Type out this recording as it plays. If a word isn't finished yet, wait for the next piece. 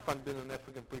Fun being an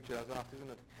African preacher, that's nice, isn't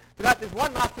it? But there's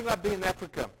one nice thing about being in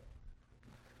Africa.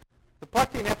 The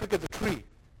potty in Africa is a tree.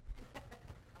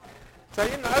 So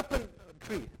in an open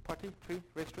tree,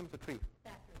 restroom's a tree.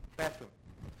 Bathroom.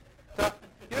 So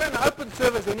you're in an open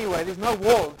service anyway, there's no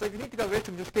wall. So if you need to go to the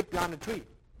restroom, just step behind a tree.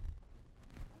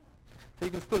 So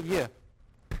you can still hear.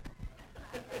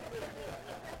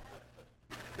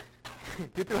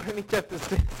 Deuteronomy chapter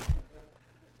 6.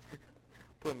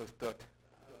 Poor Miss Dot.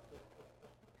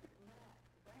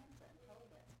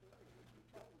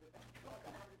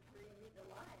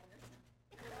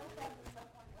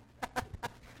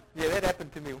 Yeah, that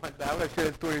happened to me once. I want to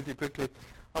share a story with you quickly.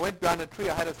 I went behind a tree.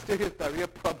 I had a serious diarrhea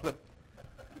problem.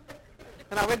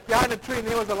 And I went behind a tree and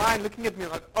there was a lion looking at me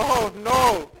like, oh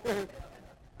no!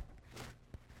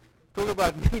 Talk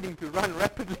about needing to run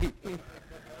rapidly.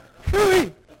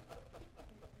 Phew!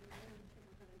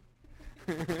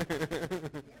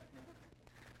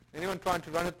 Anyone trying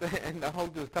to run at and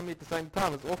hold your tummy at the same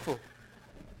time is awful.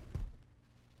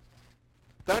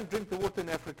 Don't drink the water in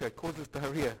Africa. It causes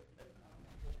diarrhea.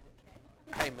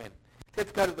 Amen.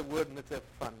 Let's go to the Word and let's have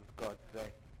fun with God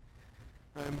today.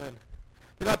 Amen.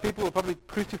 You know, people will probably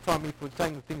crucify me for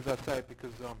saying the things I say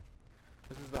because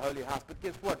this is the holy house. But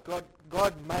guess what?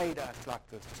 God made us like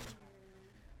this.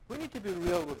 We need to be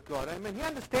real with God. Amen. He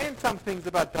understands some things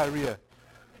about diarrhea.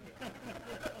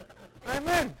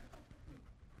 Amen.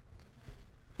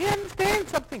 He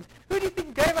understands some things. Who do you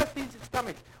think gave us these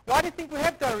stomachs? Why do you think we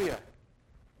have diarrhea?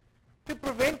 To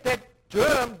prevent that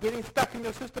germ getting stuck in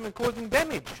your system and causing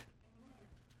damage.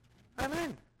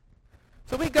 Amen.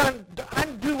 So we go and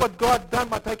undo what God's done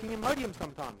by taking Imodium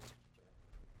sometimes.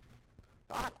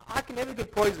 I can never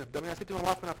get poisoned. I mean, I said to my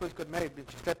wife when I first got married,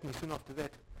 but she slapped me soon after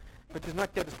that. But she's not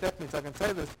here to slap me, so I can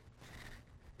say this.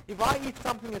 If I eat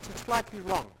something that's just slightly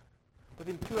wrong,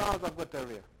 within 2 hours I've got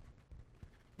diarrhea.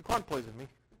 You can't poison me.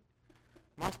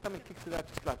 My stomach kicks it out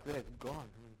just like that. It's gone.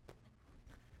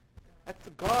 That's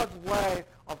God's way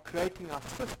of creating our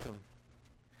system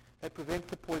that prevents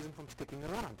the poison from sticking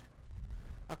around.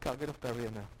 Okay, I'll get off diarrhea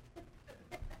now.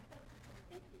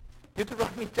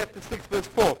 Deuteronomy chapter 6, verse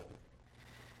 4.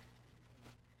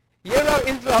 Hear, O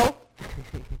Israel,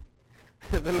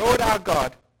 the Lord our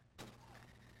God,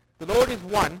 the Lord is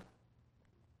one.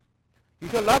 You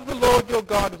shall love the Lord your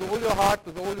God with all your heart,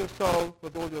 with all your soul,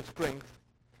 with all your strength.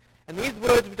 And these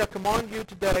words which I command you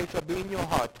today shall be in your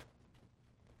heart.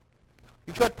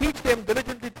 You shall teach them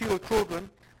diligently to your children,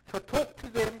 shall talk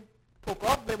of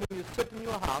them when you sit in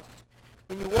your house,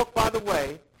 when you walk by the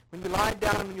way, when you lie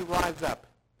down and when you rise up.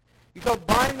 You shall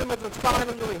bind them as a sign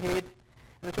on your head,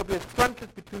 and it shall be as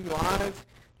frontlets between your eyes.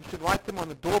 You should write them on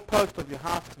the doorpost of your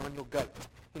house and on your gates.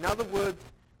 In other words,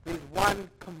 there's one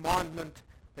commandment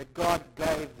that God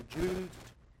gave the Jews,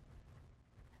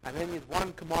 and then there's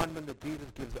one commandment that Jesus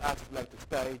gives us at a later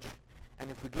stage.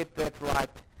 And if we get that right,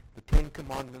 the 10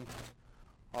 commandments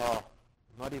are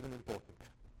not even important,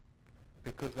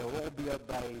 because they'll all be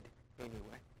obeyed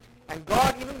anyway. And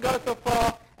God even goes so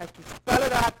far as to spell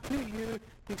it out to you,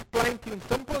 to explain to you in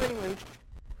simple English,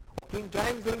 or King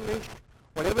James English,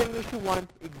 whatever English you want,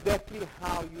 exactly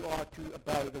how you are to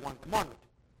obey the one commandment.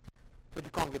 But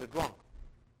you can't get it wrong.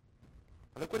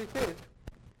 Now look what he says.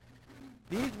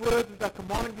 These words which I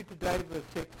command you today, verse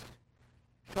 6,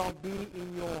 shall be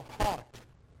in your heart.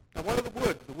 Now what are the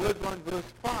words? The words are in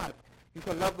verse 5. You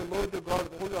shall love the Lord your God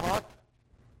with all your heart.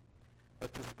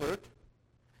 That's your spirit.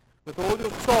 With all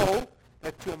your soul.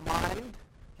 That's your mind,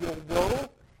 your will,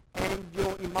 and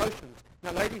your emotions.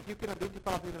 Now ladies, you can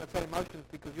identify with me when I say emotions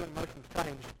because your emotions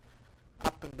change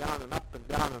up and down and up and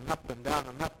down and up and down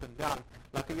and up and down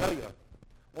like a yo-yo.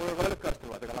 Or a roller coaster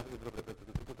ride.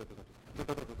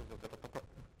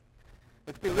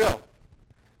 Let's be real.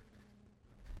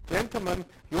 Gentlemen,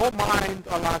 your minds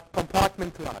are like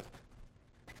compartmentalized.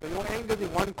 So your anger is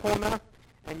in one corner,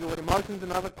 and your emotions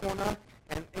in another corner,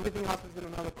 and everything else is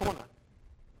in another corner.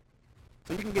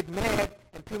 So you can get mad,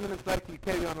 and 2 minutes later you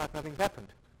carry on like nothing's happened.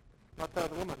 Not so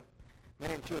the woman.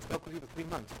 Man, she was stuck with you for 3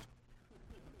 months.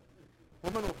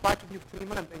 Women will fight with you for 3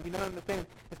 months, and you don't understand.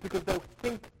 It's because they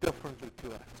think differently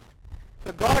to us.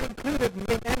 So God included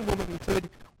men and women. He said,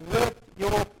 with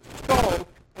your soul,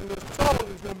 and your soul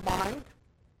is your mind,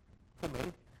 for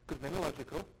men, because men are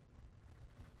logical,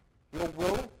 your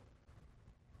will,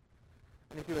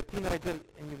 and if you're a teenager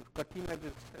and you've got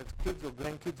teenagers as kids or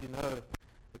grandkids, you know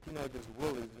the teenager's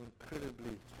will is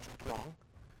incredibly strong.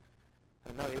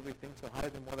 They know everything, so hire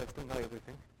them while they still know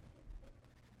everything.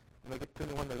 When they get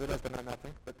 21, they realize they know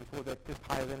nothing, but before that, just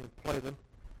hire them, employ them.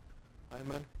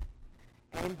 Amen.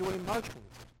 And your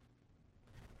emotions,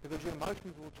 because your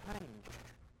emotions will change.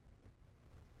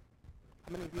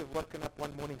 How many of you have woken up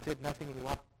one morning, said nothing, and your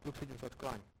wife looks at you and starts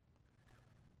crying?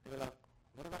 And you're like,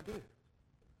 what did I do?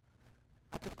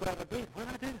 I just got out of bed. What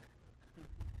did I do?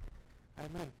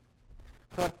 Amen.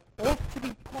 So it ought to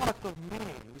be part of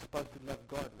man we're supposed to love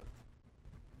God with.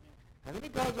 And then he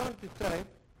goes on to say,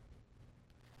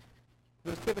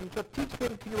 verse 7, you shall teach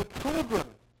them to your children.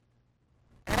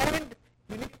 And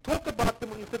you need to talk about them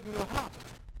when you sit in your house.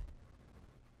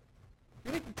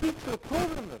 You need to teach your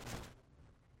children this.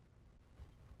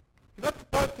 You're not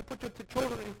supposed to put your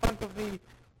children in front of the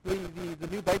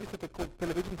new babysitter called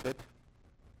television set,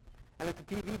 and let the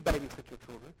TV babysit your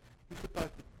children. You're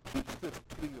supposed to teach this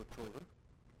to your children.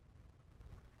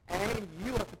 And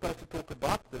you are supposed to talk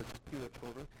about this to your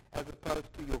children as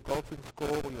opposed to your golfing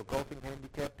score, your golfing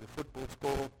handicap, your football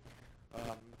score,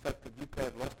 the fact that UK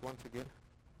have lost once again.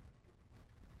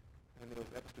 And there was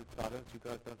absolute silence. You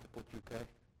guys don't support UK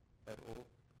at all.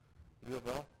 U of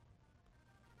L?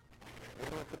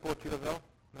 Anyone support U of L?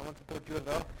 No one supports U of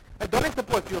L? Hey, Donnie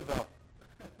supports U of L.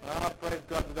 Ah, praise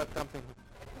God, we got something.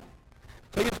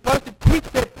 So you're supposed to teach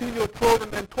that to your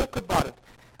children and talk about it.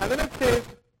 And then it says,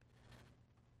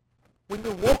 when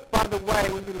you walk by the way,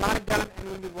 when you lie down,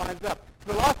 and when you rise up.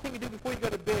 So the last thing you do before you go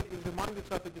to bed is remind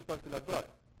yourself that you're supposed to love God.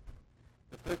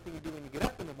 The first thing you do when you get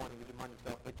up in the morning is remind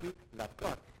yourself that you love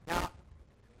God. Now,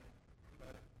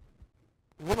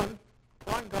 woman,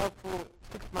 try and go for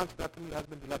 6 months without telling your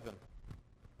husband you love them.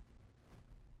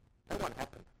 That won't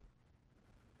happen.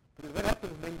 Because if that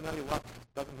happens, then you know your wife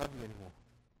doesn't love you anymore.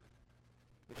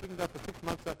 If she can go for 6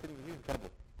 months without telling you, you're in trouble.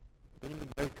 Then you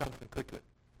need very constant quickly.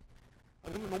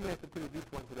 A woman normally has to tell you at least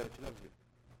once a day that she loves you.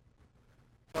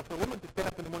 So for a woman to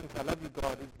stand up in the morning and say, I love you,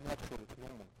 God, is natural, it's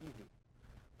normal, easy.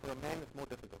 For a man, it's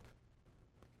more difficult.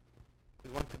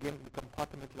 Because once again, we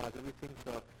compartmentalize everything,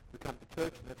 so we come to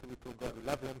church, and that's when we tell God we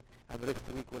love him, and the rest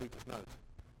of the week, well, he just knows.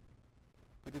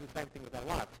 We do the same thing with our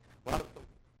wives. Well,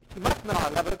 she must know I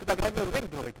love her because I gave her a ring,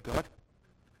 glory to God.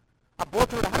 I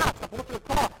bought her a house, I bought her a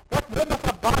car. What more must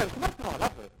I buy her? She must know I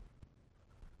love her.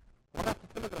 Why not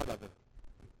tell her that I love her?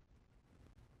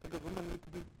 Because women need to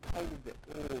be told that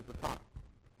all the time.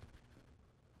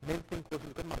 Men think, well,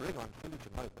 she's got my ring on, surely she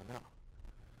knows by now.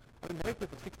 I've been married to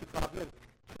her for 65 years.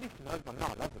 Surely she knows by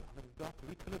now I love her. I mean, God, can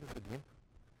we tell her this again?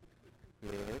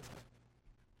 Yes.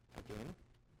 Again.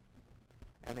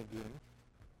 And again.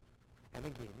 And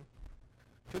again.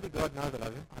 Surely God knows I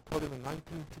love him. I told him in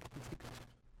 1966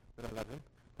 that I love him.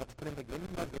 Let's tell him again.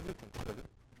 He knows everything, surely.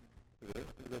 Yes,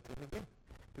 but let's tell him again.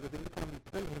 Because every time you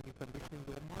tell him, you're conditioning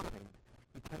your mind.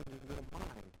 You're changing your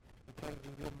mind. You're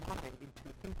changing your mind into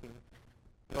thinking,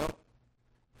 well,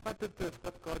 if I did this,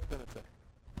 what's God going to say?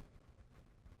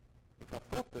 If I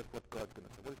thought this, what's God going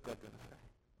to say? What is God going to say?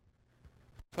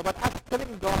 So by us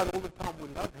telling God all the time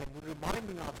we love him, we're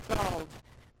reminding ourselves,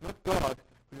 not God,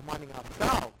 we're reminding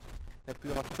ourselves that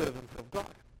we are servants of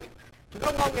God. Do you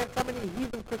know why we have so many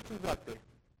heathen Christians out there?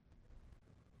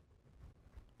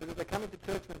 Because they come into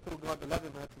church and tell God they love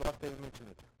him, and that's the last day we mention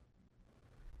it.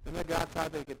 Then they go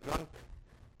outside, they get drunk,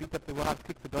 beat up the wife,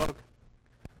 kick the dog,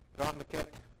 drown the cat,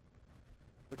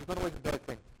 which is not always a bad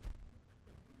thing.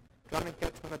 Drowning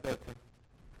cat's not a bad thing.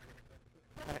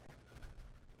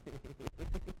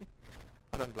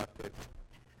 I don't like that.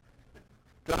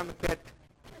 Drown the cat.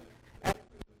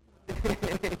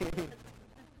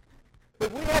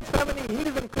 But we have so many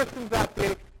heathen Christians out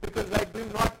there because they do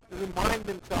not remind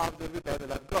themselves every day they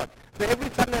love God. So every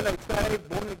Sunday they say,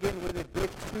 born again with their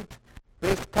best suit,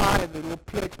 best tie, and their little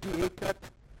PhD haircut,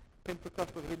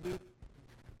 Pentecostal Hindu,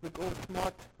 look all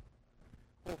smart,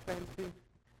 all fancy,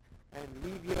 and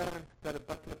leave here and go to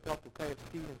Buffalo Top to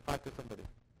KFC and fight with somebody.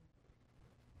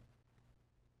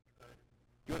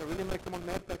 You want to really make someone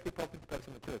mad? Take your parking space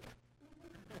in the church.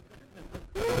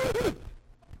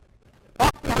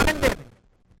 Park behind them.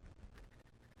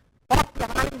 Park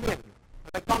behind them.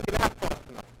 And they can't get out fast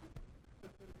enough.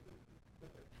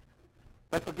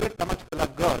 They forget how much they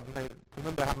love God, and they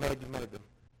remember how mad you made them.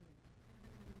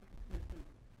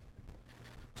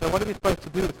 So what are we supposed to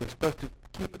do with this? We're supposed to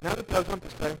keep it. Now it goes on to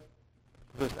say,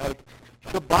 verse 8,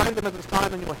 you shall bind them as a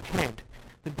sign on your hand.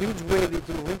 The dudes wear these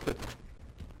little wrinkles,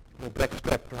 or black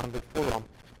strap around their forearm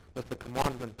with the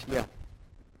commandment here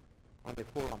on their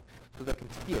forearm, so they can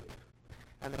see it.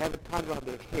 And they have it tied around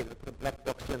their head. They put a black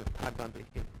box in, it's tied around their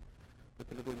head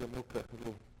with a little yarmulke,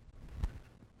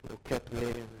 little cap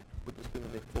there, and put this thing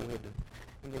on their forehead. And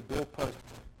in their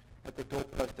doorposts, at their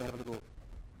doorpost, they have a little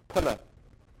pillar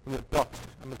with a dot,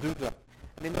 a mezuzah.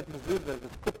 And in that mezuzah is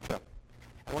a scripture.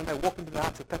 And when they walk into the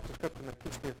house, they touch the scripture and they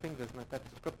kiss their fingers and they touch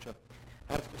the scripture.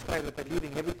 And that's to say that they're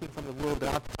leaving everything from the world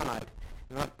outside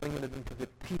and not bringing it into the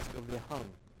peace of their home.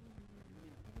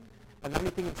 and the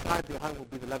only thing inside their home will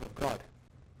be the love of God.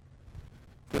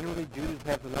 Generally, Jews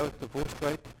have the lowest divorce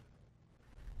rate.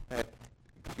 They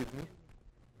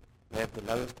have the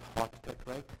lowest heart attack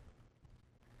rate.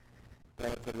 They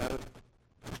have the lowest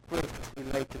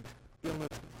stress-related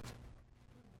illnesses.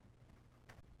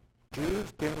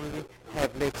 Jews generally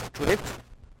have less stress,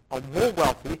 are more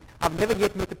wealthy. I've never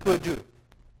yet met a poor Jew.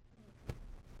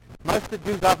 Most of the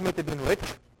Jews I've met have been rich.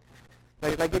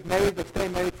 They get married, they stay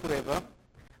married forever.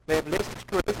 They have less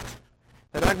stress.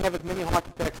 They don't have as many heart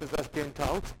attacks as us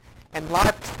Gentiles. And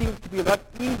life seems to be a lot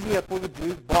easier for the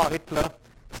Jews, bar Hitler,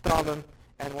 Stalin,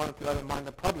 and one or two other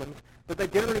minor problems. But they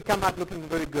generally come out looking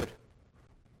very good.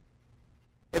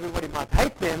 Everybody might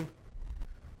hate them,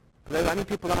 but they're the only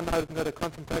people I know who can go to a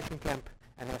concentration camp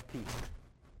and have peace.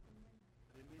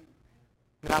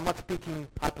 Now, I'm not speaking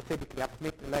hypothetically. I've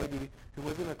met a lady who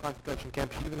was in a concentration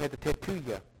camp. She even had a tattoo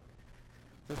here.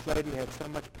 This lady had so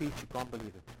much peace, you can't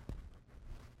believe it.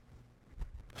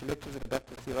 She lectures at a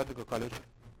Baptist Theological College.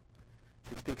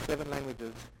 She speaks 7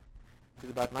 languages. She's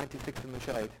about 96 in the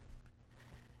shade.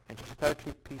 And she's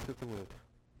totally at peace with the world.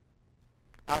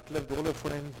 Outlived all her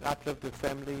friends, outlived her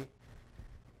family.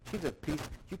 She's at peace.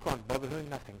 You can't bother her.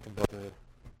 Nothing can bother her.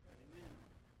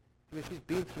 Because she's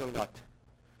been through a lot.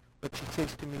 But she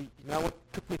says to me, you know what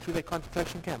took me through that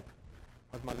concentration camp?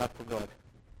 Was my love for God.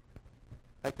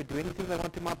 They could do anything they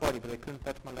want to my body, but they couldn't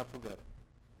touch my love for God.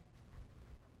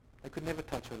 They could never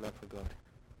touch her love for God.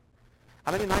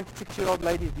 How many 96-year-old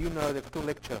ladies do you know that still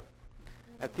lecture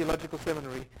at theological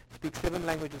seminary, speak 7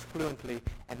 languages fluently,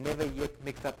 and never yet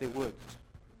mix up their words?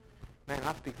 Man,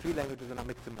 I speak 3 languages and I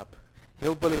mix them up.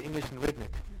 Hillbilly, English, and redneck.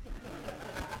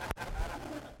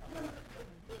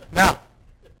 Now,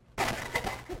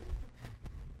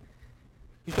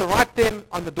 you shall write them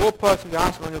on the doorposts of your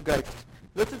house and on your gates.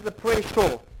 This is the prayer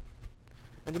shawl.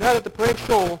 And you know that the prayer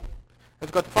shawl has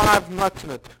got 5 knots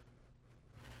in it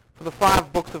for the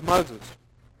 5 books of Moses.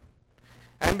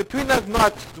 And between those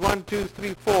knots, 1, 2,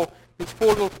 3, 4, is 4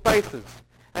 little spaces.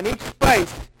 And each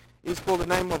space is for the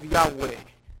name of Yahweh.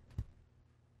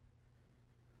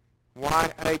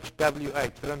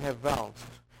 Y-H-W-H. They don't have vowels.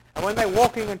 And when they're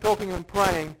walking and talking and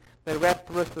praying, they wrap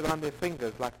the wrist around their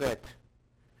fingers like that.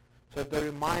 So they're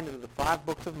reminded of the 5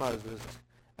 books of Moses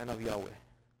and of Yahweh.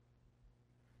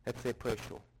 That's their prayer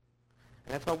shawl.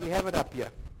 And that's why we have it up here.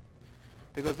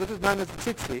 Because this is known as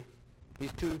the tzitzi,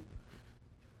 these 2.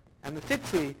 And the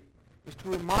tzitzi is to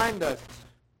remind us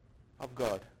of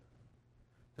God,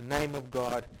 the name of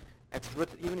God. It's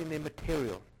written even in their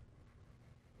material.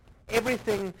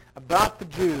 Everything about the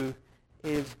Jew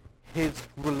is his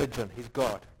religion, his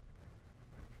God.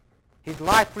 His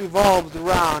life revolves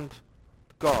around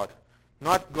God,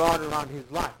 not God around his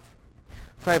life.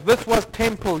 So if this was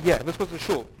temple, this was the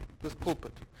shul, this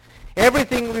pulpit.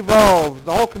 Everything revolves,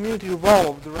 the whole community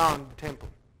revolves around the temple.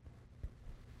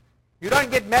 You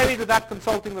don't get married without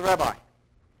consulting the rabbi.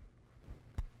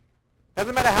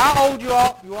 Doesn't matter how old you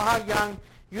are how young,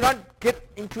 you don't get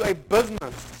into a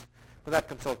business without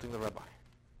consulting the rabbi.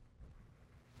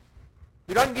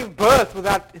 You don't give birth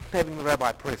without having the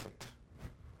rabbi present.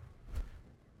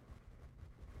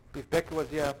 If Becca was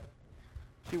here,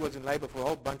 she was in labor for a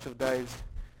whole bunch of days,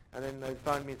 and then they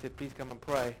phoned me and said, please come and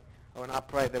pray. And when I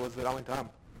prayed, I went home.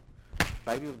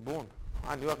 Baby was born.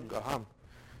 I knew I could go home.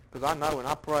 Because I know when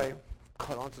I pray,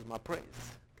 God answers my prayers.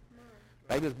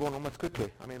 Baby was born almost quickly.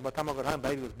 I mean, by the time I got home,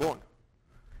 baby was born.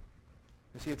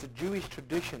 You see, it's a Jewish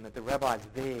tradition that the rabbi is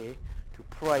there to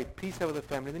pray peace over the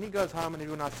family. Then he goes home and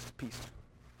everyone else is peace.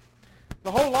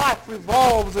 The whole life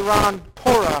revolves around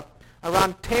Torah,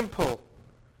 around temple,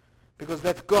 because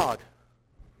that's God.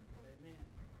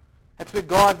 That's where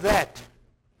God's at.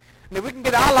 And if we can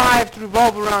get our lives to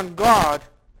revolve around God,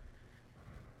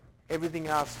 everything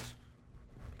else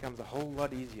becomes a whole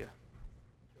lot easier.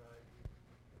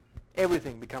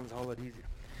 Everything becomes a whole lot easier.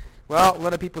 Well, a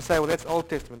lot of people say, well, that's Old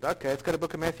Testament. Okay, let's go to the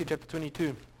book of Matthew chapter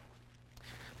 22.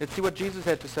 Let's see what Jesus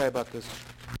had to say about this.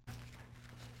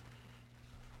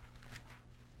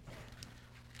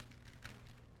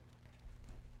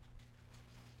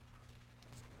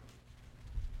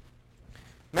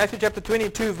 Matthew chapter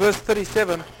 22, verse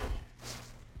 37.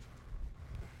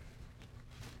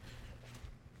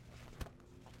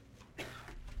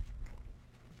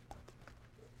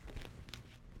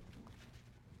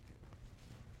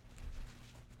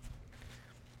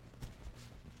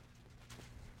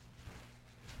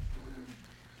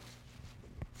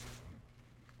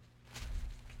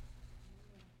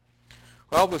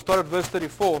 Well, we'll start at verse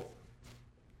 34.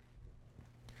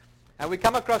 And we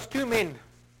come across 2 men,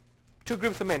 2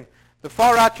 groups of men. The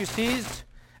far out Sadducees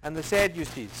and the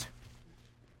Sadducees.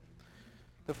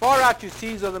 The far right you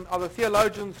see are the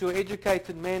theologians who are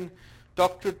educated men,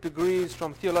 doctorate degrees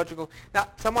from theological. Now,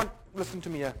 someone listen to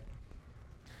me here.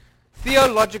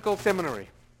 Theological seminary.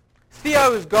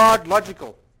 Theo is God,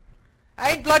 logical.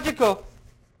 Ain't logical.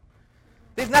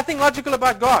 There's nothing logical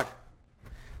about God.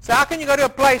 So how can you go to a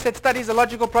place that studies the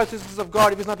logical processes of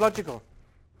God if it's not logical?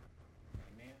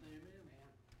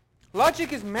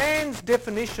 Logic is man's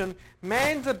definition,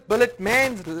 man's ability,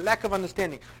 man's lack of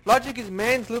understanding. Logic is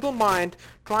man's little mind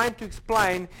trying to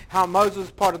explain how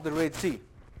Moses parted the Red Sea.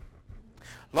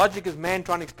 Logic is man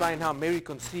trying to explain how Mary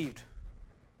conceived.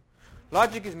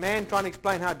 Logic is man trying to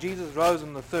explain how Jesus rose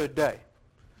on the third day.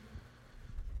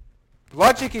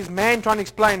 Logic is man trying to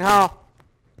explain how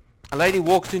a lady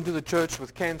walks into the church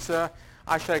with cancer.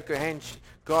 I shake her hand.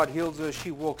 God heals her.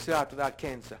 She walks out without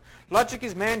cancer. Logic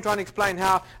is man trying to explain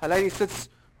how a lady sits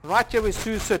right here where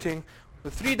Sue's sitting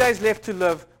with 3 days left to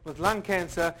live with lung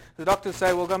cancer. The doctors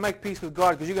say, well, go make peace with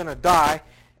God because you're going to die.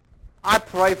 I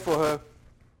pray for her.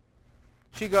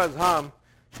 She goes home.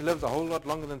 She lives a whole lot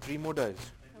longer than 3 more days.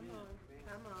 Come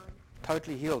on.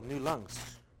 Totally healed, new lungs.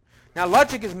 Now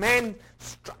logic is man's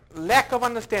lack of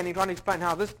understanding trying to explain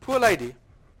how this poor lady,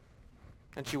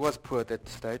 and she was poor at that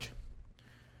stage,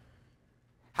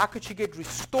 how could she get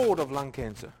restored of lung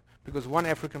cancer? Because one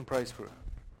African prays for her.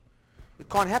 It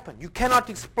can't happen. You cannot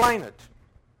explain it.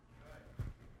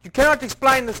 You cannot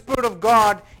explain the Spirit of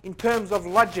God in terms of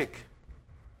logic.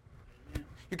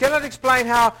 You cannot explain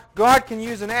how God can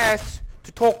use an ass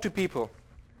to talk to people.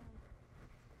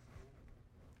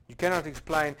 You cannot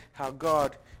explain how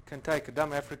God can take a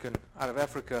dumb African out of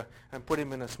Africa and put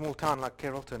him in a small town like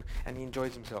Carrollton and he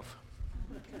enjoys himself.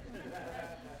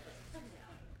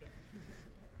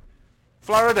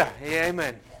 Florida, yeah,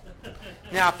 amen.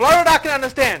 Now, Florida I can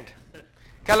understand.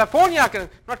 California I can,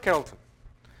 not Carrollton.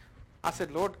 I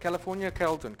said, Lord, California,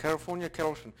 Carrollton.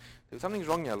 Something's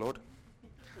wrong here, Lord.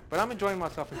 But I'm enjoying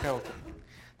myself in Carrollton.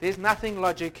 There's nothing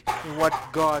logic in what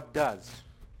God does.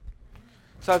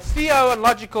 So theo and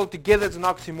logical together is an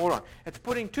oxymoron. It's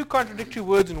putting 2 contradictory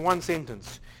words in one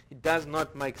sentence. It does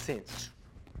not make sense.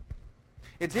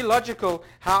 It's illogical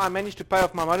how I managed to pay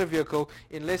off my motor vehicle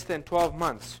in less than 12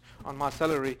 months on my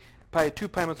salary, pay 2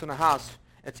 payments on a house.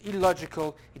 It's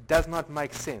illogical. It does not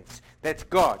make sense. That's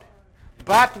God.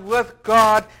 But with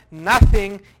God,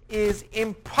 nothing is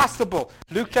impossible.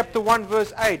 Luke chapter 1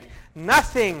 verse 8.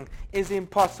 Nothing is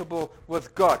impossible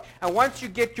with God. And once you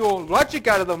get your logic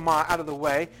out of the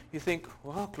way, you think,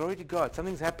 well, glory to God,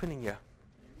 something's happening here.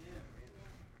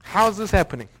 How's this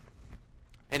happening?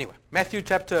 Anyway, Matthew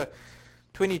chapter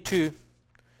 22,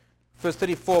 verse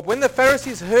 34. When the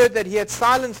Pharisees heard that he had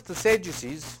silenced the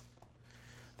Sadducees,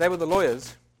 they were the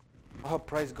lawyers. Oh,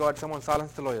 praise God, someone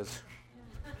silenced the lawyers.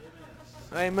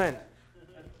 Amen.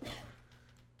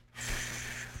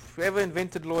 Whoever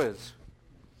invented lawyers,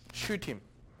 shoot him.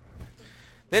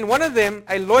 Then one of them,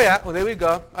 a lawyer, oh there we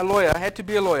go, a lawyer, had to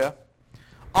be a lawyer,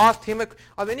 asked him,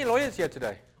 are there any lawyers here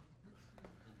today?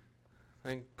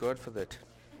 Thank God for that.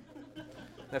 You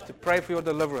have to pray for your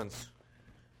deliverance.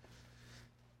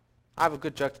 I have a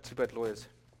good joke about lawyers,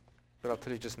 but I'll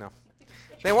tell you just now.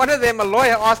 Then one of them, a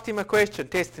lawyer, asked him a question,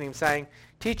 testing him, saying,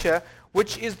 Teacher,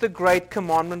 which is the great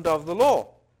commandment of the law?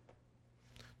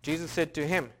 Jesus said to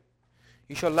him,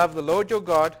 You shall love the Lord your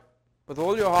God with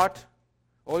all your heart,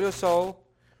 all your soul,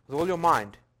 with all your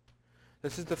mind.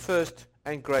 This is the first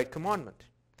and great commandment.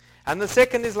 And the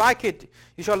second is like it.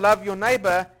 You shall love your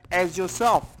neighbor as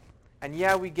yourself. And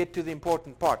here we get to the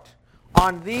important part.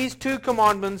 On these 2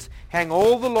 commandments hang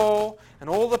all the law and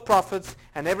all the prophets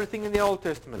and everything in the Old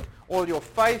Testament. All your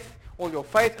faith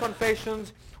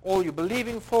confessions, all you're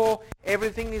believing for,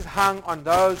 everything is hung on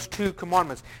those 2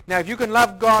 commandments. Now, if you can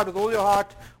love God with all your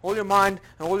heart, all your mind,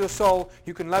 and all your soul,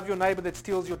 you can love your neighbor that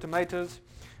steals your tomatoes.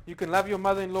 You can love your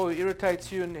mother-in-law who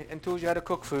irritates you and tells you how to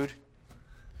cook food.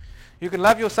 You can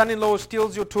love your son-in-law who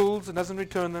steals your tools and doesn't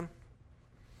return them.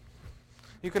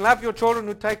 You can love your children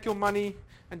who take your money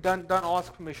and don't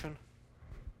ask permission.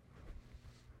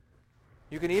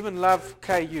 You can even love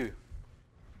KU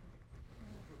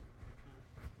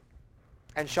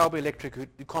and Shelby Electric, who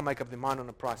can't make up their mind on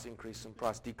a price increase and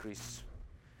price decrease.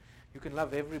 You can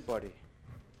love everybody.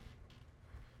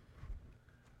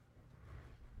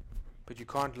 But you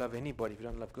can't love anybody if you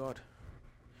don't love God.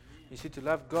 You see, to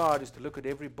love God is to look at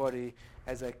everybody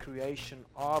as a creation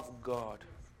of God.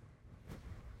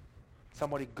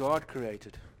 Somebody God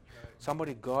created.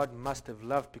 Somebody God must have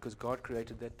loved because God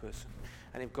created that person.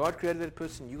 And if God created that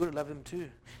person, you've got to love them too.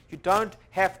 You don't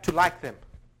have to like them.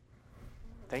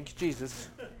 Thank you, Jesus.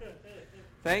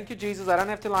 Thank you, Jesus. I don't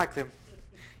have to like them.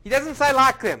 He doesn't say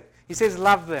like them. He says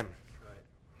love them.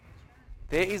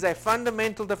 There is a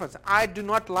fundamental difference. I do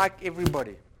not like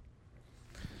everybody.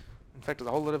 In fact, there's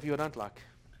a whole lot of you I don't like.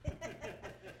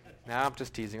 No, I'm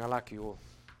just teasing. I like you all.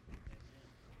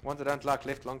 Ones I don't like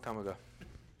left a long time ago.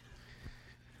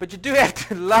 But you do have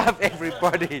to love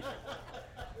everybody.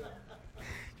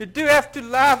 You do have to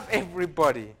love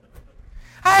everybody.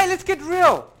 Hey, let's get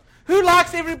real. Who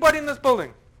likes everybody in this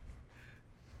building?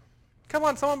 Come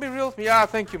on, someone be real with me. Yeah,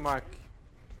 thank you, Mike.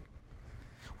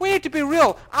 We need to be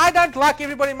real. I don't like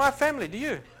everybody in my family. Do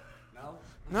you?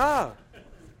 No.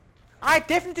 I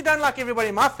definitely don't like everybody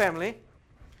in my family,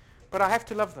 but I have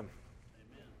to love them.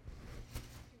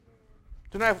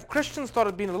 Do you know, if Christians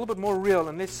started being a little bit more real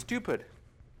and less stupid,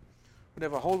 we'd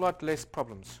have a whole lot less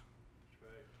problems.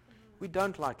 We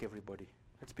don't like everybody.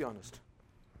 Let's be honest.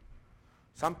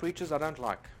 Some preachers I don't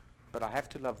like, but I have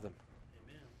to love them.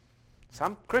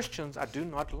 Some Christians I do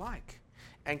not like.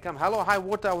 And come hell or high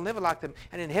water, I will never like them.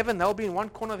 And in heaven, they'll be in one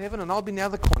corner of heaven and I'll be in the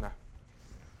other corner.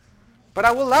 But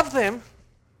I will love them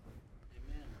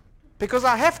because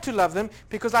I have to love them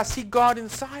because I see God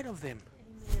inside of them.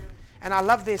 And I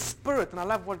love their spirit and I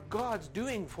love what God's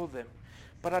doing for them.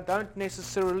 But I don't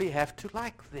necessarily have to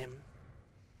like them.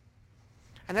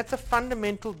 And that's a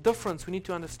fundamental difference we need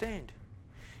to understand.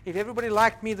 If everybody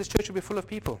liked me, this church would be full of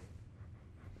people.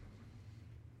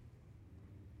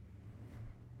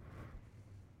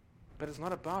 But it's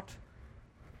not about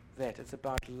that. It's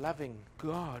about loving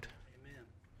God. Amen.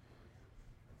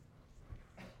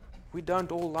 We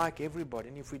don't all like everybody.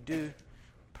 And if we do,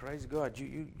 praise God,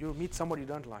 you'll meet somebody you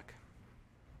don't like.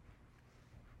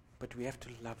 But we have to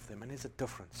love them. And there's a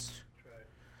difference. Right.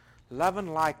 Love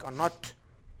and like are not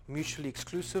mutually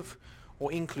exclusive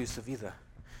or inclusive either.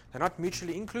 They're not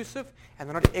mutually inclusive and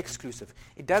they're not exclusive.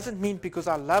 It doesn't mean because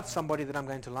I love somebody that I'm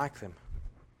going to like them.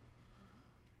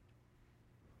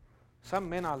 Some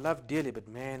men I love dearly, but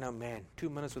man, oh man, 2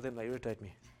 minutes with them, they irritate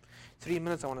me. 3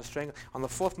 minutes, I want to strangle. On the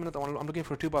 4th minute, I'm looking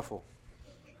for a 2x4.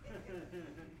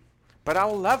 But I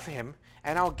will love him,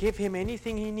 and I'll give him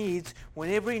anything he needs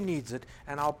whenever he needs it,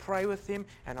 and I'll pray with him,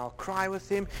 and I'll cry with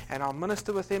him, and I'll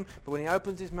minister with him, but when he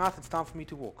opens his mouth, it's time for me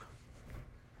to walk.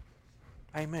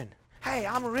 Amen. Hey,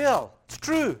 I'm real. It's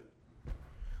true.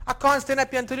 I can't stand up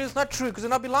here and tell you it's not true, because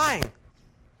then I'll be lying.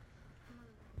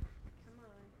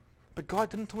 But God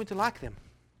didn't tell me to like them.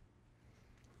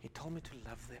 He told me to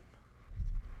love them.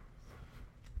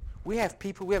 We have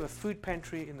people, we have a food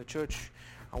pantry in the church,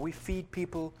 and we feed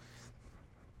people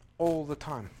all the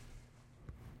time.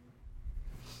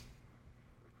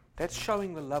 That's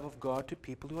showing the love of God to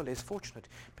people who are less fortunate.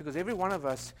 Because every one of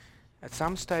us, at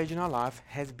some stage in our life,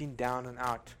 has been down and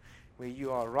out, where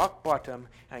you are rock bottom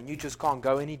and you just can't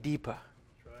go any deeper.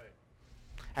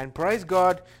 And praise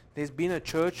God, there's been a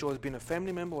church or there's been a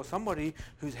family member or somebody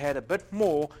who's had a bit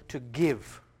more to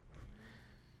give.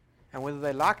 And whether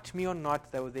they liked me or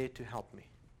not, they were there to help me.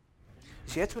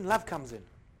 See, that's when love comes in.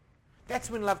 That's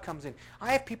when love comes in.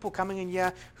 I have people coming in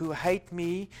here who hate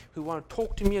me, who want to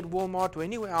talk to me at Walmart or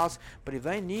anywhere else, but if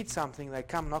they need something, they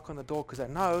come knock on the door because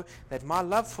they know that my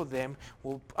love for them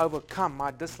will overcome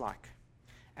my dislike.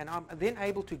 And I'm then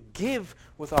able to give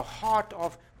with a heart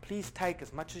of, please take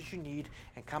as much as you need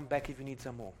and come back if you need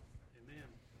some more. Amen.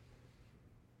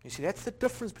 You see, that's the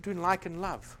difference between like and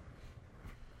love.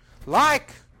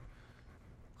 Like,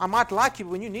 I might like you,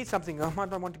 but when you need something, I might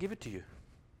not want to give it to you.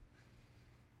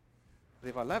 But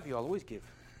if I love you, I'll always give.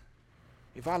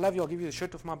 If I love you, I'll give you the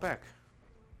shirt off my back.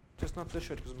 Just not this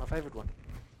shirt, because it's my favorite one.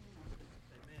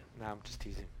 Amen. No, I'm just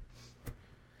teasing.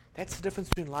 That's the difference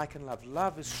between like and love.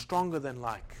 Love is stronger than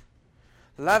like.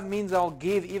 Love means I'll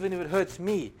give even if it hurts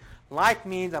me. Like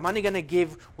means I'm only going to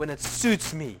give when it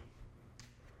suits me.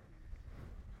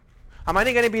 I'm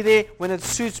only going to be there when it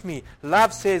suits me.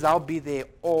 Love says I'll be there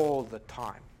all the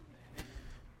time.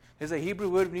 There's a Hebrew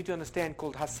word we need to understand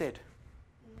called hased.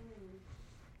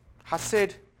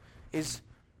 Hased is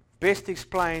best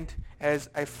explained as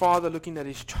a father looking at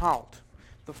his child.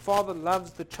 The father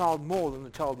loves the child more than the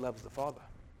child loves the father.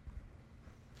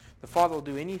 The father will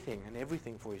do anything and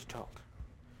everything for his child.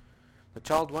 The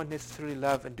child won't necessarily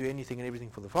love and do anything and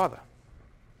everything for the father.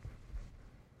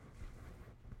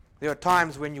 There are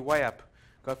times when you weigh up,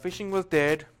 go fishing with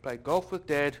dad, play golf with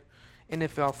dad,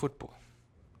 NFL football.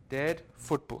 Dad,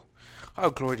 football. Oh,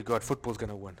 glory to God, football's going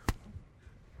to win.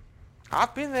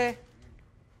 I've been there.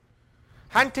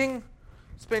 Hunting,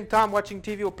 spend time watching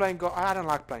TV or playing golf. I don't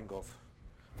like playing golf.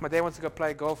 My dad wants to go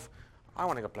play golf. I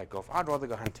want to go play golf. I'd rather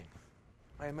go hunting.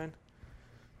 Amen.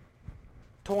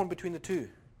 Torn between the two.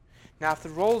 Now, if the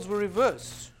roles were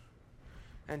reversed,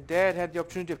 and Dad had the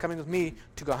opportunity of coming with me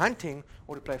to go hunting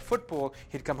or to play football,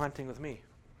 he'd come hunting with me.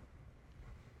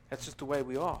 That's just the way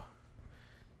we are.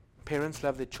 Parents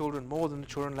love their children more than the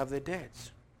children love their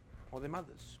dads or their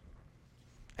mothers.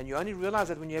 And you only realize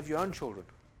that when you have your own children.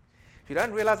 You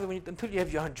don't realize it until you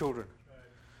have your own children.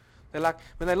 They're like,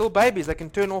 when they're little babies, they can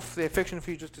turn off their affection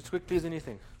for you just as quickly as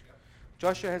anything.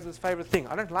 Joshua has this favorite thing.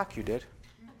 I don't like you, Dad.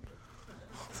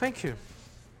 Thank you.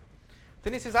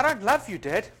 Then he says, I don't love you,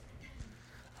 Dad.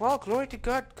 Well, glory to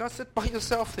God. Go sit by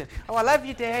yourself then. Oh, I love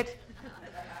you, Dad.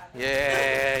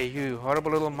 Yeah, you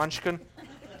horrible little munchkin.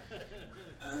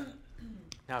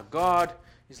 Now, God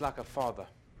is like a father.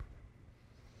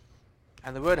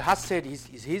 And the word hased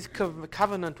is his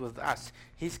covenant with us,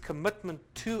 his commitment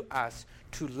to us,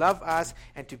 to love us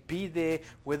and to be there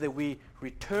whether we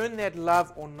return that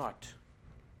love or not.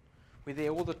 We're there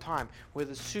all the time,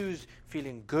 whether Sue's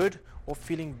feeling good or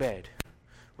feeling bad,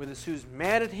 whether Sue's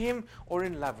mad at him or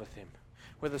in love with him,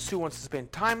 whether Sue wants to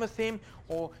spend time with him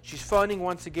or she's phoning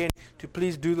once again to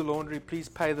please do the laundry, please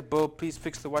pay the bill, please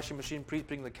fix the washing machine, please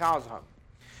bring the cows home.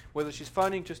 Whether she's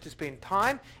phoning just to spend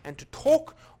time and to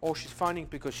talk, or she's phoning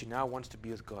because she now wants to be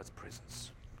with God's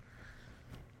presence.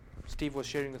 Steve was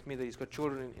sharing with me that he's got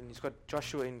children and he's got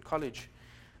Joshua in college.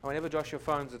 And whenever Joshua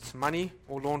phones, it's money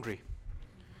or laundry.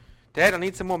 Dad, I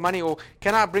need some more money, or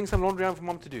can I bring some laundry home for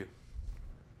Mom to do?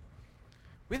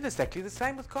 We're exactly the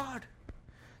same with God.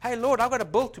 Hey, Lord, I've got a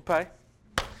bill to pay.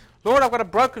 Lord, I've got a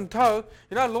broken toe.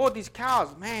 You know, Lord, these cows.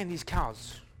 Man, these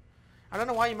cows. I don't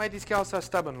know why you made these cows so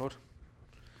stubborn, Lord.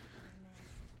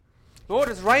 Lord,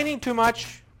 it's raining too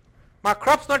much. My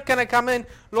crop's not going to come in.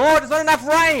 Lord, there's not enough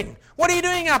rain. What are you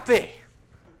doing up there?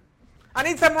 I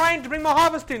need some rain to bring my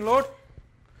harvest in, Lord.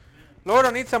 Lord,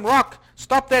 I need some rock.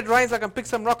 Stop that rain so I can pick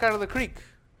some rock out of the creek.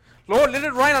 Lord, let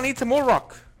it rain. I need some more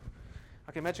rock.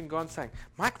 I can imagine God saying,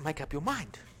 Mike, make up your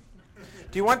mind.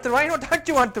 Do you want the rain or don't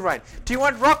you want the rain? Do you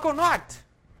want rock or not?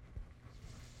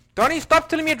 Donnie, stop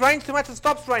telling me it rains too much. It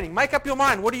stops raining. Make up your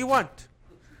mind. What do you want?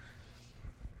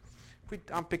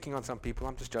 I'm picking on some people.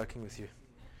 I'm just joking with you.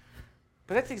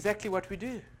 But that's exactly what we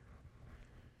do.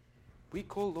 We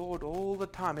call Lord all the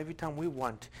time, every time we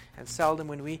want, and seldom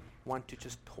when we want to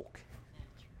just talk.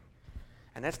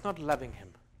 And that's not loving him.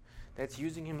 That's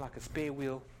using him like a spare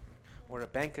wheel or a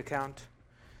bank account,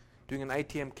 doing an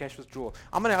ATM cash withdrawal.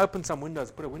 I'm going to open some windows,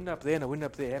 put a window up there and a window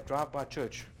up there, have drive-by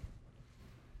church.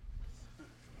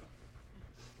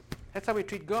 That's how we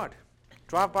treat God.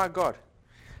 Drive-by God.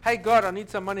 Hey, God, I need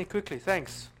some money quickly.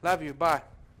 Thanks. Love you. Bye.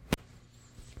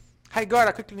 Hey, God,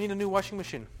 I quickly need a new washing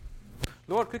machine.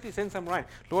 Lord, quickly send some rain.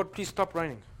 Lord, please stop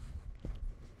raining.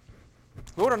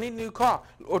 Lord, I need a new car.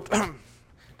 Lord,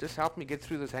 just help me get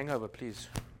through this hangover, please.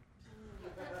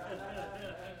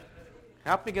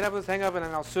 Help me get over this hangover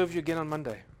and I'll serve you again on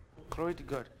Monday. Glory to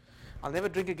God. I'll never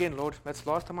drink again, Lord. That's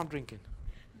the last time I'm drinking.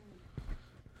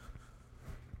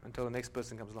 Until the next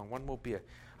person comes along. One more beer.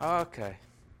 Okay.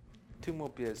 2 more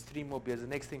beers, 3 more beers. The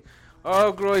next thing,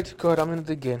 oh, glory to God, I'm in it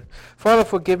again. Father,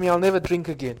 forgive me. I'll never drink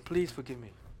again. Please forgive me.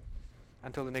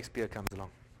 Until the next beer comes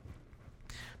along.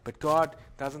 But God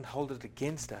doesn't hold it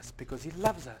against us because he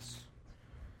loves us.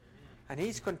 And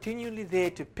he's continually there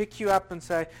to pick you up and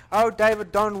say, oh,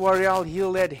 David, don't worry. I'll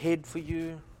heal that head for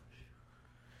you.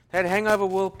 That hangover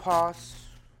will pass.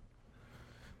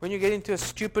 When you get into a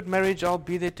stupid marriage, I'll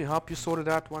be there to help you sort it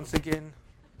out once again.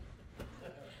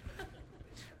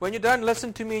 When you don't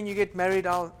listen to me and you get married,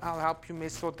 I'll help you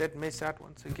sort that mess out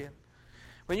once again.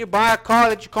 When you buy a car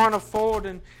that you can't afford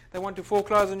and they want to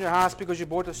foreclose on your house because you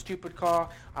bought a stupid car,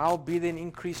 I'll be there and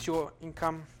increase your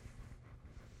income.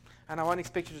 And I won't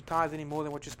expect you to tithe any more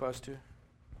than what you're supposed to.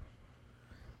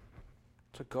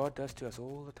 That's what God does to us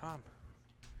all the time.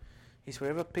 He's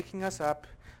forever picking us up,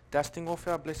 dusting off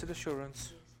our blessed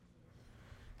assurance,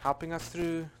 helping us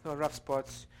through the rough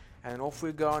spots, and off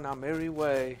we go on our merry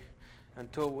way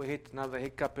until we hit another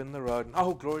hiccup in the road.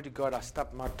 Oh, glory to God, I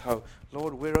stubbed my toe.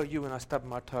 Lord, where are you when I stubbed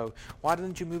my toe? Why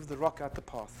didn't you move the rock out the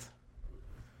path?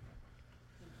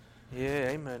 Yeah,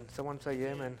 amen. Someone say, yeah,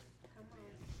 amen.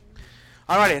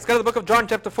 Alrighty, let's go to the book of John,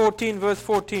 chapter 14, verse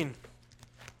 14.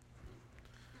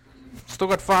 Still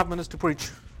got 5 minutes to preach.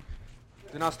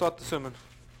 Then I'll start the sermon.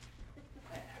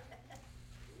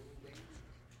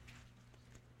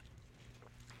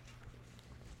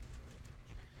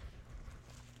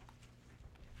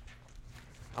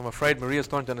 I'm afraid Maria's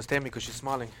starting to understand me because she's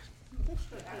smiling.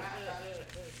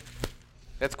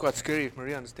 That's quite scary if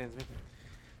Maria understands me.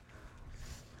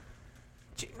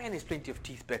 Gee, man, there's plenty of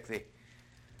teeth back there.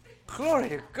 Glory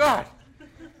to God.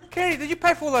 Carrie, did you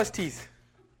pay for all those teeth?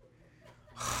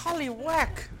 Holy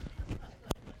whack.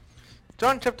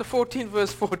 John chapter 14,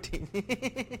 verse 14.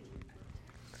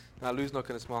 Now, Lou's not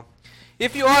going to smile.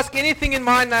 If you ask anything in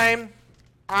my name,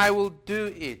 I will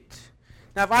do it,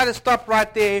 Now, if I had to stop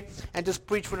right there and just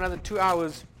preach for another 2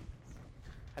 hours,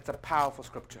 that's a powerful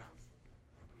scripture.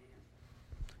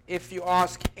 If you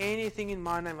ask anything in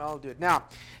my name, I'll do it. Now,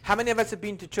 how many of us have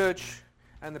been to church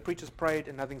and the preachers prayed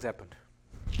and nothing's happened?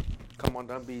 Come on,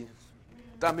 don't be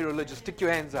religious. Stick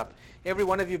your hands up. Every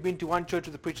one of you have been to one church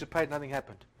where the preacher prayed and nothing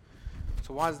happened.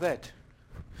 So why is that?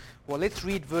 Well, let's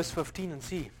read verse 15 and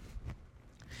see.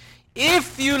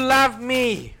 If you love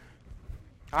me.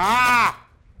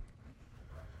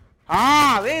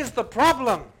 There's the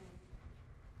problem.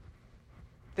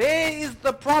 There is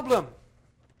the problem.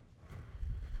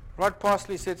 Rod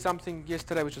Parsley said something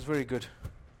yesterday which was very good.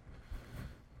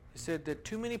 He said that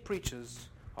too many preachers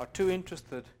are too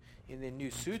interested in their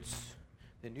new suits,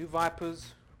 their new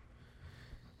Vipers,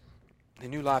 their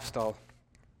new lifestyle,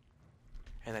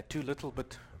 and they're too little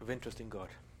bit of interest in God.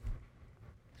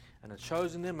 And it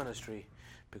shows in their ministry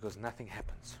because nothing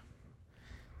happens.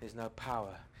 There's no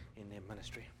power in their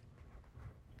ministry.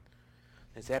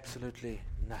 There's absolutely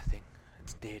nothing.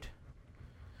 It's dead.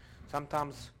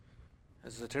 Sometimes,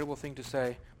 this is a terrible thing to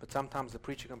say, but sometimes the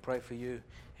preacher can pray for you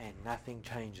and nothing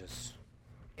changes.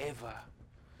 Ever.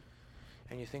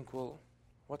 And you think, well,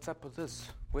 what's up with this?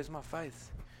 Where's my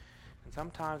faith? And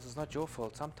sometimes it's not your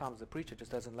fault. Sometimes the preacher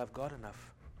just doesn't love God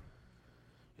enough.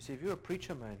 You see, if you're a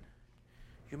preacher, man,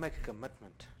 you make a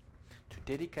commitment to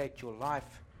dedicate your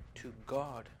life to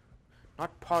God.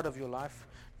 Not part of your life,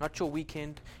 not your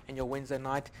weekend and your Wednesday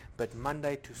night, but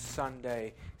Monday to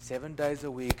Sunday, 7 days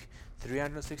a week,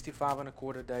 365 and a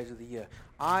quarter days of the year.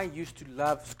 I used to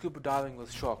love scuba diving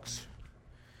with sharks.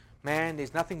 Man,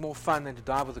 there's nothing more fun than to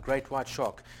dive with a great white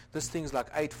shark. This thing's like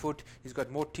 8 foot. He's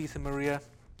got more teeth than Maria.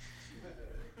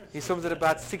 He swims at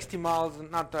about 60 miles,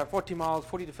 40 miles,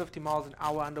 40 to 50 miles an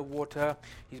hour underwater.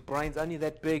 His brain's only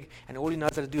that big, and all he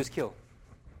knows how to do is kill.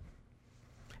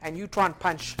 And you try and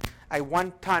punch a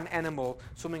 1-ton animal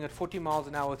swimming at 40 miles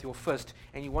an hour with your fist,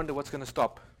 and you wonder what's going to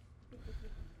stop.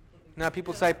 Now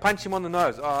people say, punch him on the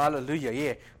nose. Oh, hallelujah,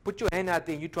 yeah. Put your hand out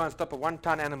there and you try and stop a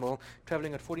 1-ton animal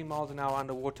traveling at 40 miles an hour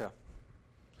underwater.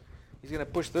 He's going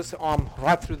to push this arm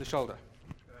right through the shoulder.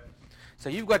 So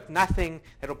you've got nothing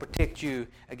that will protect you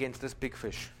against this big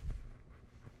fish.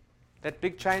 That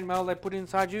big chainmail they put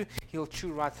inside you, he'll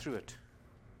chew right through it.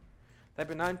 They've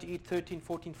been known to eat 13,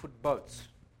 14-foot boats.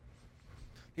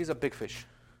 These are big fish.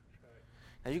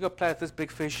 Now you go play with this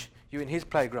big fish, you're in his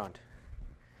playground.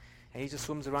 And he just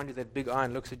swims around you, that big eye,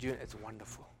 and looks at you, and it's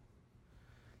wonderful.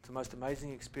 It's the most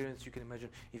amazing experience you can imagine.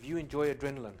 If you enjoy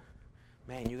adrenaline,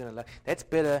 man, you're going to love. That's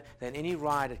better than any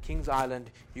ride at Kings Island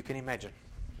you can imagine.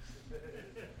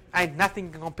 Ain't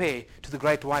nothing can compare to the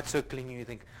great white circling you. You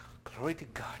think, glory to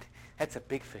God, that's a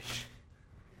big fish.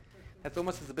 That's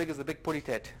almost as big as the big putty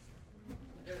tat.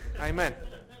 Amen.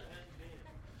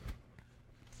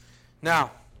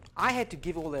 Now, I had to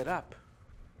give all that up.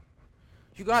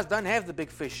 You guys don't have the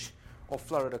big fish off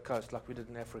Florida coast like we did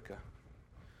in Africa.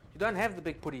 You don't have the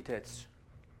big putty tats.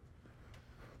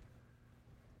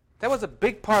 That was a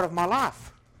big part of my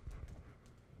life.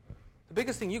 The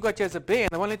biggest thing you got here is a bear, and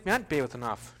they won't let me hunt bear with a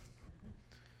knife.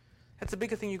 That's the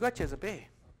biggest thing you got here is a bear.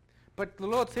 But the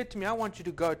Lord said to me, I want you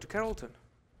to go to Carrollton.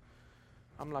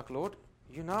 I'm like, Lord,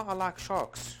 you know I like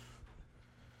sharks.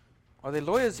 Are there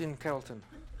lawyers in Carrollton?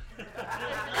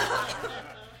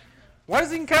 What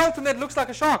is in Carrollton that looks like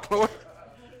a shark, Lord?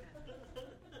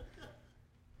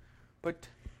 But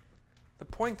the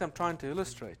point I'm trying to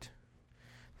illustrate,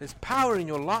 there's power in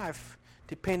your life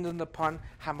dependent upon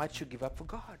how much you give up for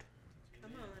God.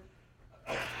 Come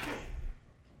on.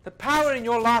 The power in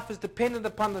your life is dependent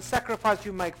upon the sacrifice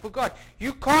you make for God.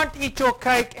 You can't eat your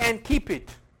cake and keep it.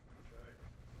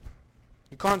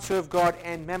 You can't serve God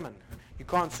and mammon. You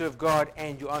can't serve God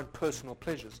and your own personal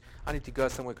pleasures. I need to go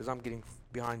somewhere because I'm getting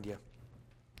behind here.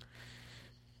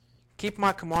 Keep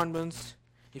my commandments.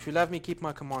 If you love me, keep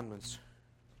my commandments.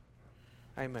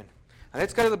 Amen. Now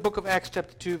let's go to the book of Acts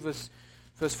chapter 2 verse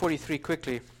 43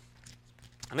 quickly.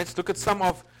 And let's look at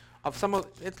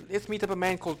let's meet up a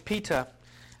man called Peter.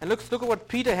 And look at what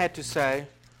Peter had to say,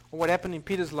 or what happened in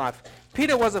Peter's life.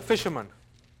 Peter was a fisherman.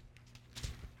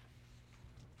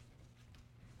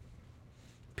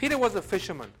 Peter was a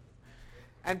fisherman.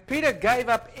 And Peter gave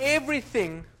up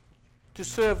everything to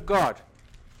serve God.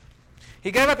 He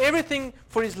gave up everything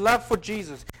for his love for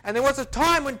Jesus. And there was a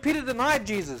time when Peter denied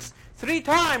Jesus. 3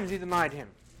 times he denied him.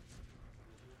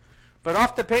 But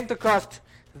after Pentecost,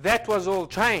 that was all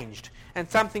changed. And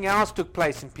something else took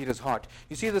place in Peter's heart.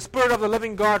 You see, the Spirit of the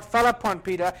living God fell upon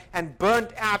Peter and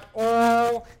burnt out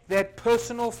all that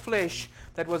personal flesh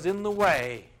that was in the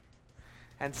way.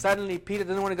 And suddenly Peter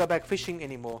didn't want to go back fishing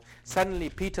anymore. Suddenly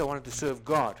Peter wanted to serve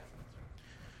God.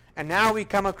 And now we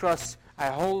come across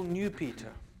a whole new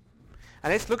Peter.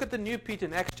 And let's look at the new Peter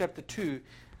in Acts chapter 2,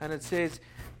 and it says,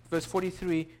 verse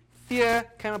 43, fear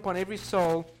came upon every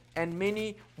soul, and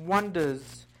many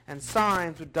wonders and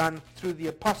signs were done through the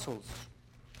apostles.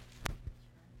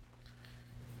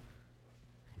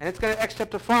 And let's go to Acts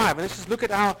chapter 5, and let's just look at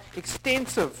how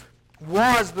extensive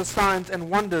was the signs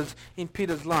and wonders in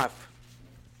Peter's life.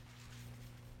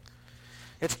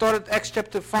 Let's start at Acts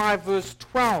chapter 5, verse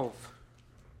 12.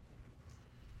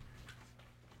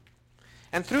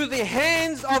 And through the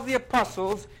hands of the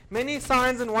apostles, many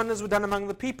signs and wonders were done among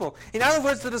the people. In other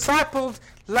words, the disciples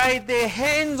laid their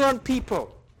hands on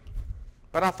people.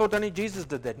 But I thought only Jesus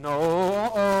did that.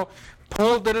 No,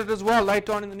 Paul did it as well.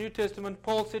 Later on in the New Testament,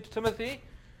 Paul said to Timothy,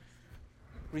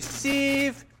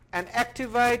 receive and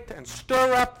activate and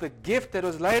stir up the gift that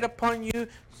was laid upon you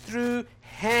through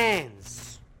hands.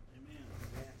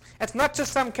 It's not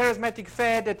just some charismatic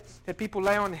fad that people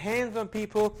lay on hands on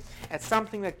people. It's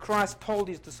something that Christ told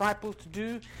his disciples to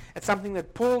do. It's something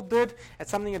that Paul did. It's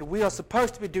something that we are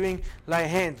supposed to be doing, lay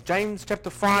hands. James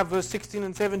chapter 5, verse 16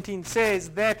 and 17 says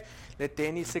that, let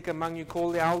any sick among you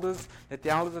call the elders. Let the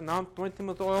elders anoint them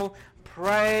with oil.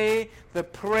 Pray the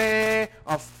prayer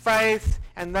of faith,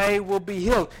 and they will be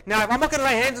healed. Now, if I'm not going to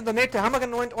lay hands on the Netta, how am I going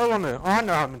to anoint oil on her? Oh, I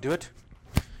know how I'm going to do it.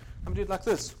 I'm going to do it like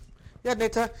this. Yeah,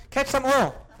 Netta, catch some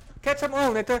oil. Catch some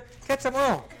oil, Netta. Catch some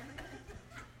oil.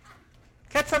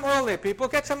 Catch some oil there, people.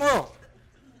 Catch some oil.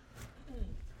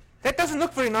 That doesn't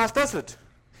look very nice, does it?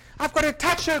 I've got to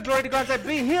touch her, glory to God, and say,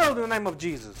 be healed in the name of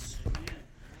Jesus.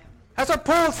 That's what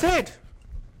Paul said.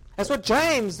 That's what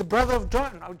James, the brother of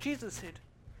John, Jesus said.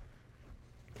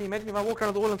 Can you imagine if I walk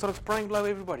around with oil and sort of spraying blow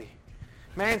everybody?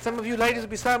 Man, some of you ladies will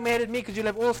be so mad at me because you'll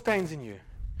have oil stains in you.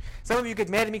 Some of you get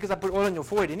mad at me because I put oil on your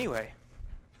forehead anyway.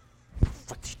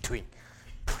 What's he doing?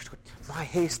 My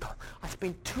hairstyle. I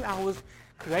spent 2 hours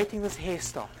creating this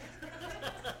hairstyle.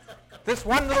 This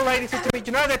one little lady said to me,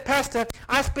 you know that, Pastor,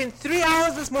 I spent 3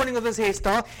 hours this morning with this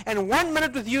hairstyle and 1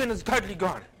 minute with you and it's totally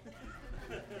gone.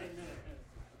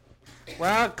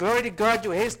 Well, glory to God,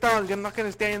 your hairstyle is not going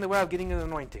to stand in the way of getting an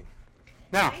anointing.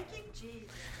 Now,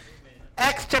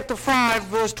 Acts chapter 5,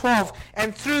 verse 12,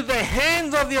 and through the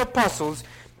hands of the apostles,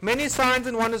 many signs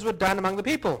and wonders were done among the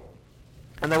people.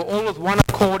 And they were all with one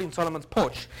accord in Solomon's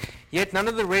porch. Yet none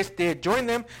of the rest dared join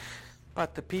them,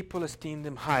 but the people esteemed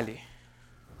them highly.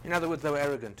 In other words, they were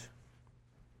arrogant.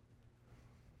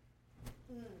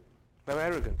 They were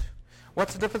arrogant.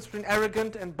 What's the difference between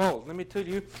arrogant and bold? Let me tell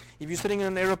you, if you're sitting in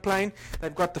an aeroplane,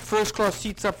 they've got the first class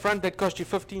seats up front, that cost you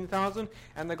 $15,000,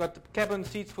 and they've got the cabin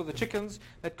seats for the chickens,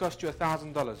 that cost you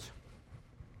 $1,000.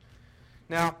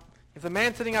 Now, if the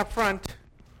man sitting up front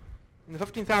in the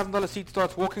 $15,000 seat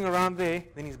starts walking around there,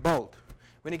 then he's bold.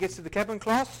 When he gets to the cabin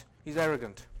class, he's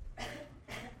arrogant.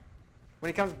 When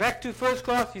he comes back to first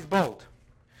class, he's bold.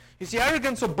 You see,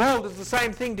 arrogance or bold is the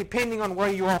same thing depending on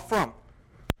where you are from.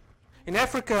 In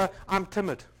Africa, I'm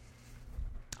timid.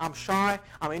 I'm shy.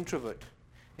 I'm introvert.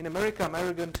 In America, I'm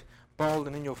arrogant, bold,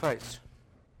 and in your face.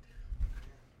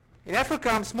 In Africa,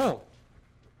 I'm small.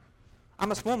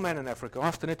 I'm a small man in Africa.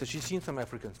 Ask Danetta, she's seen some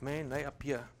Africans. Man, they up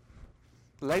here.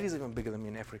 The ladies are even bigger than me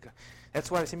in Africa. That's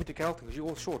why they send me to Carlton, because you're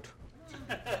all short.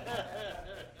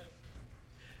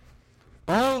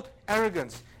 Bold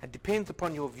arrogance. It depends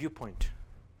upon your viewpoint.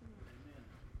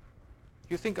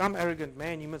 You think I'm arrogant,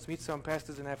 man, you must meet some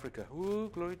pastors in Africa. Ooh,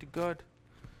 glory to God.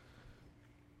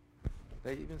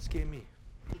 They even scare me.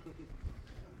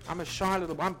 I'm a shy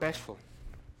little, I'm bashful.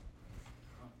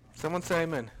 Someone say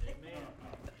amen.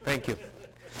 Thank you.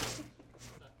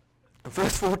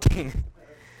 Verse 14.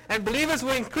 And believers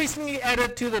were increasingly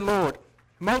added to the Lord,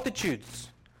 multitudes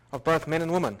of both men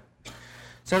and women.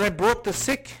 So they brought the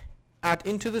sick out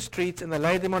into the streets, and they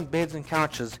laid them on beds and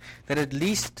couches, that at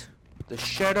least the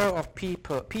shadow of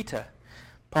Peter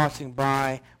passing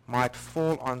by might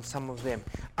fall on some of them.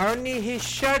 Only his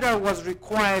shadow was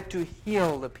required to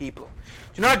heal the people.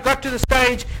 Do you know, it got to the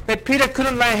stage that Peter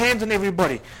couldn't lay hands on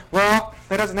everybody. Well,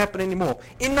 that doesn't happen anymore.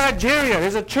 In Nigeria,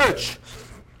 there's a church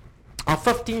of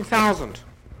 15,000.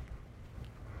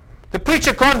 The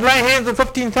preacher can't lay hands on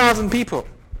 15,000 people.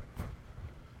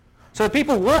 So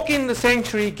people walk in the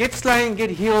sanctuary, get slain,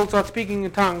 get healed, start speaking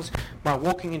in tongues by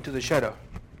walking into the shadow.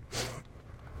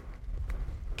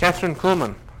 Catherine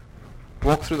Kuhlman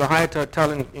walked through the Hyatt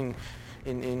Hotel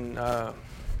in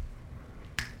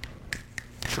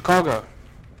Chicago.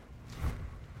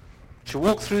 She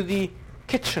walked through the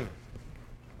kitchen.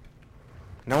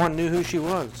 No one knew who she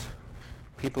was.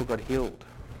 People got healed.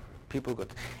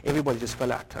 Everybody just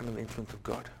fell out under the influence of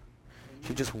God.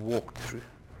 She just walked through.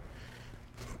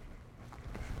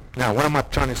 Now, what am I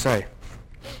trying to say?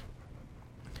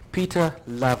 Peter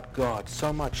loved God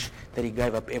so much that he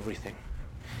gave up everything.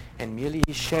 And merely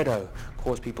his shadow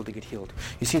caused people to get healed.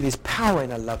 You see, there's power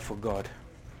in a love for God.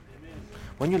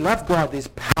 When you love God, there's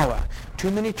power.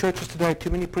 Too many churches today, too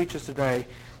many preachers today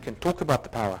can talk about the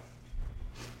power,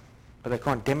 but they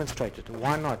can't demonstrate it.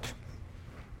 Why not?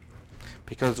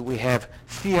 Because we have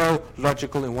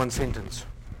theological in one sentence.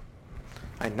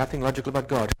 Ain't nothing logical about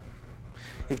God.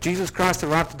 If Jesus Christ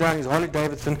arrived today on his Harley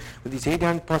Davidson with his head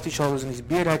down past his shoulders and his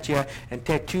beard out here and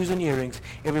tattoos and earrings,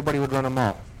 everybody would run a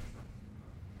mile.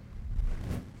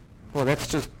 Well, that's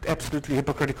just absolutely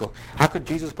hypocritical. How could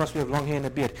Jesus possibly have long hair and a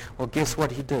beard? Well, guess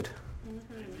what he did?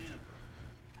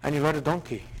 And he rode a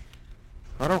donkey.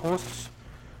 Not a horse,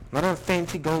 not a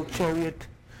fancy gold chariot,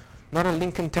 not a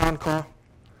Lincoln Town car,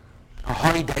 a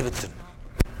Harley Davidson.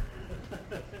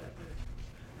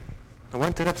 And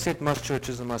won't that upset most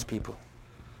churches and most people?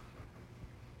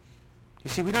 You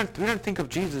see, we don't think of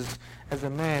Jesus as a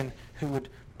man who would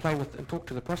play with and talk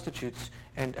to the prostitutes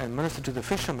and minister to the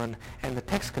fishermen and the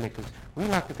tax collectors. We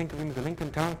like to think of him as a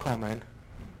Lincoln Town car man,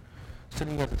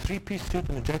 sitting with a three-piece suit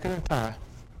and a jacket and tie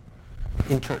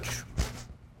in church,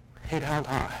 head held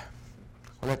high.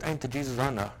 Well, that ain't the Jesus I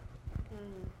know.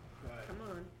 Come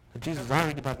on. The Jesus I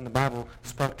read about in the Bible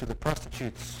spoke to the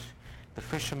prostitutes, the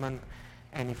fishermen,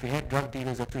 and if he had drug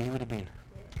dealers, that's where he would have been.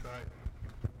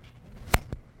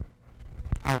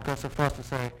 I would go so far as to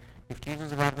say, if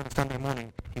Jesus arrived on a Sunday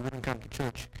morning, he wouldn't come to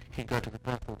church, he'd go to the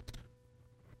brothels.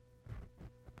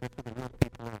 That's where the real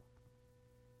people are.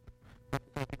 Not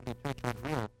to say people in church